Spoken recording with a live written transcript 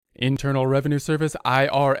Internal Revenue Service,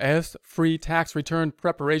 IRS, free tax return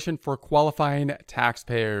preparation for qualifying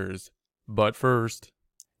taxpayers. But first,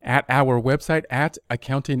 at our website at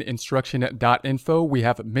accountinginstruction.info, we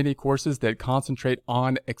have many courses that concentrate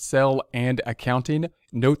on Excel and accounting.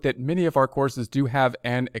 Note that many of our courses do have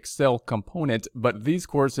an Excel component, but these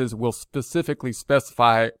courses will specifically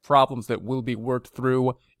specify problems that will be worked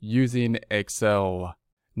through using Excel.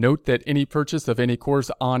 Note that any purchase of any course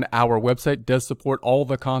on our website does support all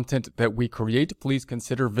the content that we create. Please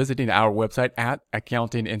consider visiting our website at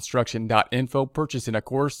accountinginstruction.info, purchasing a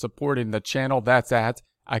course, supporting the channel. That's at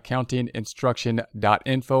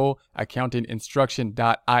accountinginstruction.info,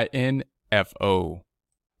 accountinginstruction.info.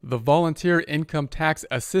 The Volunteer Income Tax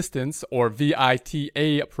Assistance, or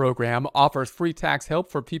VITA program, offers free tax help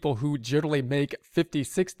for people who generally make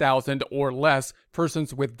 $56,000 or less,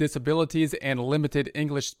 persons with disabilities, and limited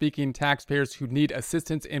English-speaking taxpayers who need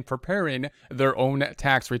assistance in preparing their own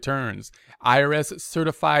tax returns.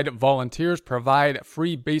 IRS-certified volunteers provide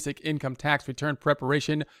free basic income tax return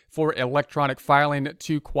preparation for electronic filing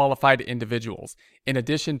to qualified individuals. In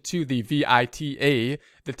addition to the VITA,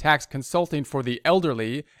 the Tax Consulting for the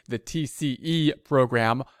Elderly, the TCE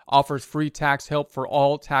program, offers free tax help for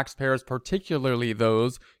all taxpayers, particularly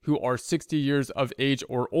those who are 60 years of age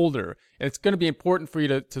or older. And it's going to be important for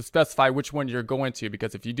you to specify which one you're going to,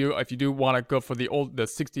 because if you do want to go for the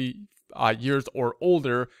 60 years or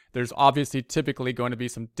older, there's obviously typically going to be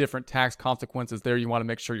some different tax consequences there. You want to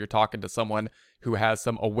make sure you're talking to someone who has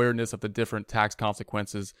some awareness of the different tax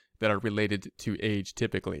consequences that are related to age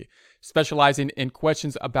typically. Specializing in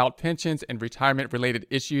questions about pensions and retirement-related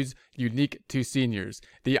issues unique to seniors.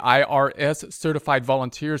 The IRS certified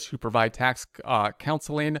volunteers who provide tax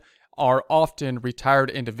counseling are often retired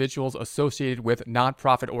individuals associated with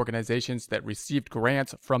nonprofit organizations that received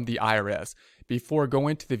grants from the IRS. Before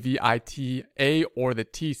going to the VITA or the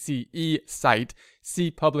TCE site, see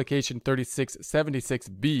publication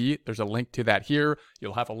 3676B. There's a link to that here.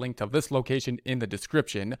 You'll have a link to this location in the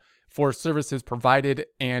description for services provided,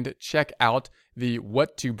 and check out the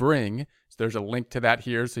What to Bring. So there's a link to that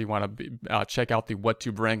here. So you want to check out the What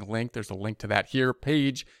to Bring link. There's a link to that here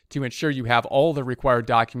page to ensure you have all the required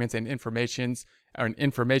documents and information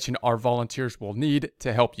our volunteers will need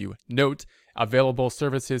to help you. Note, available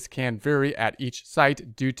services can vary at each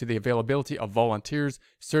site due to the availability of volunteers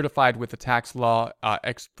certified with the tax law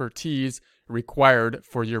expertise required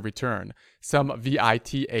for your return. Some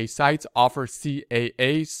VITA sites offer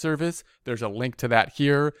CAA service. There's a link to that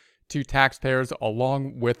here to taxpayers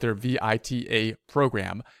along with their VITA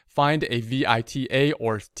program. Find a VITA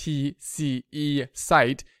or TCE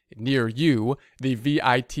site near you. The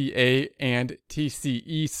VITA and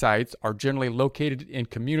TCE sites are generally located in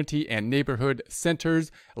community and neighborhood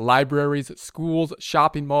centers, libraries, schools,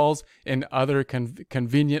 shopping malls, and other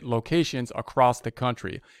convenient locations across the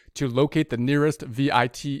country. To locate the nearest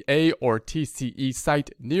VITA or TCE site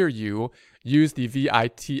near you, use the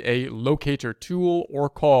VITA locator tool or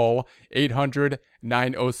call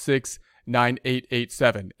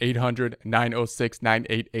 800-906-9887,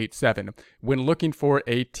 800-906-9887. When looking for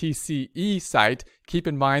a TCE site, keep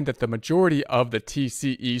in mind that the majority of the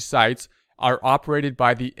TCE sites are operated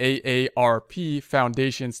by the AARP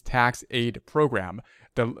Foundation's Tax Aid Program.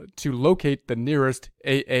 To locate the nearest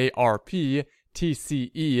AARP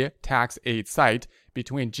TCE tax aid site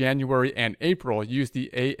between January and April, use the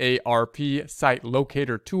AARP site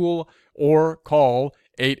locator tool or call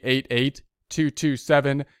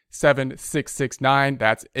 888-227-7669.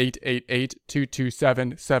 That's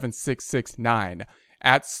 888-227-7669.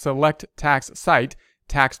 At select tax site,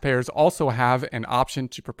 taxpayers also have an option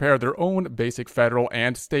to prepare their own basic federal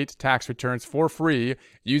and state tax returns for free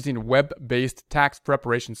using web-based tax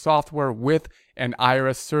preparation software with an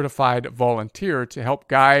IRS-certified volunteer to help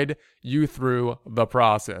guide you through the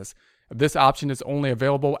process. This option is only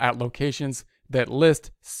available at locations that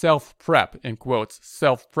list self-prep, in quotes,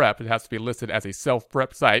 self-prep. It has to be listed as a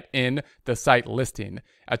self-prep site in the site listing.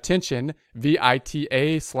 Attention,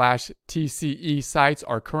 VITA/TCE sites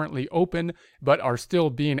are currently open, but are still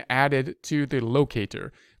being added to the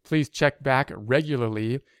locator. Please check back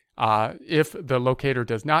regularly if the locator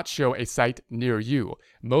does not show a site near you.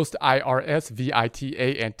 Most IRS,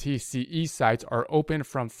 VITA, and TCE sites are open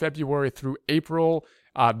from February through April,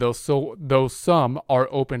 though some are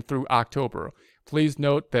open through October. Please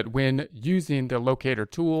note that when using the locator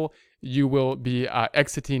tool, you will be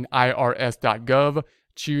exiting irs.gov.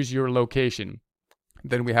 Choose your location.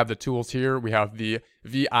 Then we have the tools here. We have the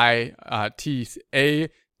VITA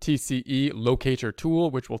TCE locator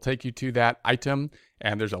tool, which will take you to that item.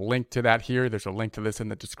 And there's a link to that here. There's a link to this in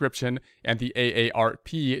the description. And the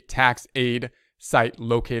AARP tax aid site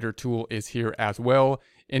locator tool is here as well.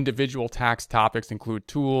 Individual tax topics include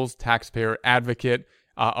tools, taxpayer advocate,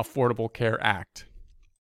 Affordable Care Act.